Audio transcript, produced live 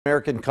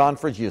American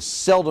Conference, you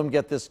seldom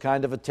get this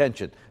kind of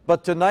attention.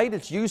 But tonight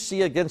it's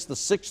UC against the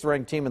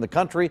 6th-ranked team in the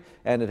country,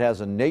 and it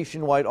has a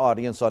nationwide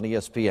audience on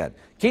ESPN.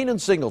 Keenan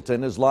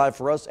Singleton is live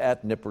for us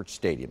at Nippert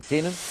Stadium.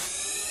 Keenan?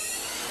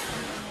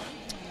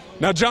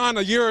 Now, John,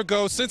 a year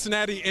ago,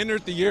 Cincinnati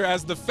entered the year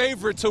as the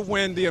favorite to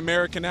win the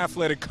American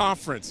Athletic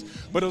Conference.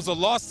 But it was a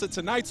loss to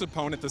tonight's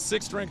opponent, the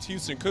 6th-ranked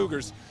Houston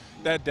Cougars,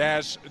 that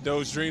dashed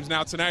those dreams.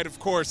 Now, tonight, of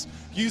course,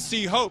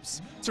 UC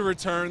hopes to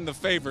return the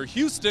favor.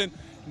 Houston,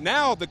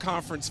 now the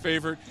conference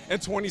favorite in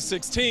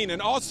 2016,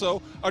 and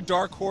also a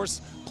dark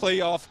horse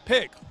playoff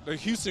pick. The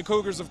Houston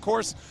Cougars, of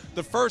course,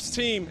 the first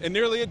team in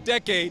nearly a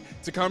decade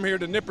to come here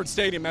to Nippert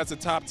Stadium as a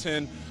top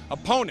 10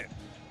 opponent.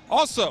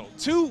 Also,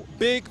 two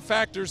big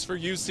factors for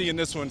UC in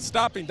this one: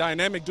 stopping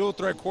dynamic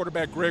dual-threat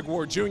quarterback Greg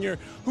Ward Jr.,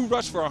 who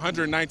rushed for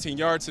 119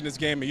 yards in this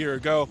game a year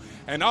ago,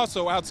 and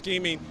also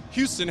out-scheming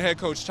Houston head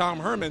coach Tom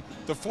Herman,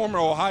 the former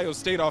Ohio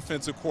State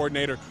offensive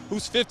coordinator,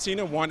 who's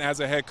 15-1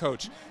 as a head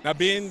coach. Now,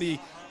 being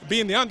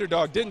the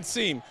underdog didn't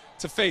seem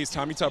to faze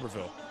Tommy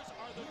Tuberville.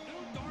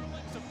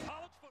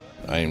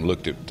 I ain't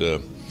looked at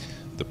the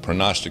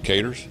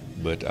prognosticators,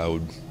 but I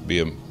would be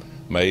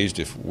amazed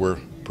if we're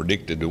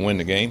predicted to win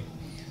the game.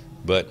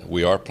 But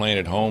we are playing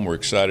at home. We're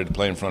excited to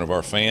play in front of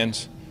our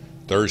fans.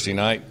 Thursday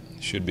night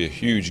should be a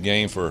huge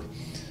game for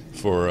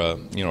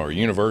our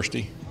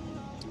university.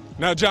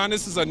 Now, John,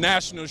 this is a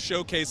national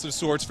showcase of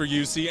sorts for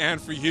UC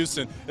and for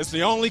Houston. It's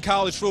the only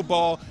college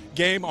football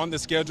game on the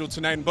schedule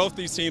tonight, and both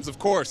these teams, of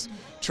course,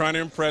 trying to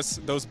impress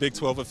those Big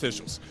 12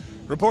 officials.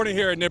 Reporting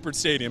here at Nippert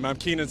Stadium, I'm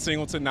Keenan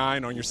Singleton,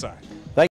 9 on your side.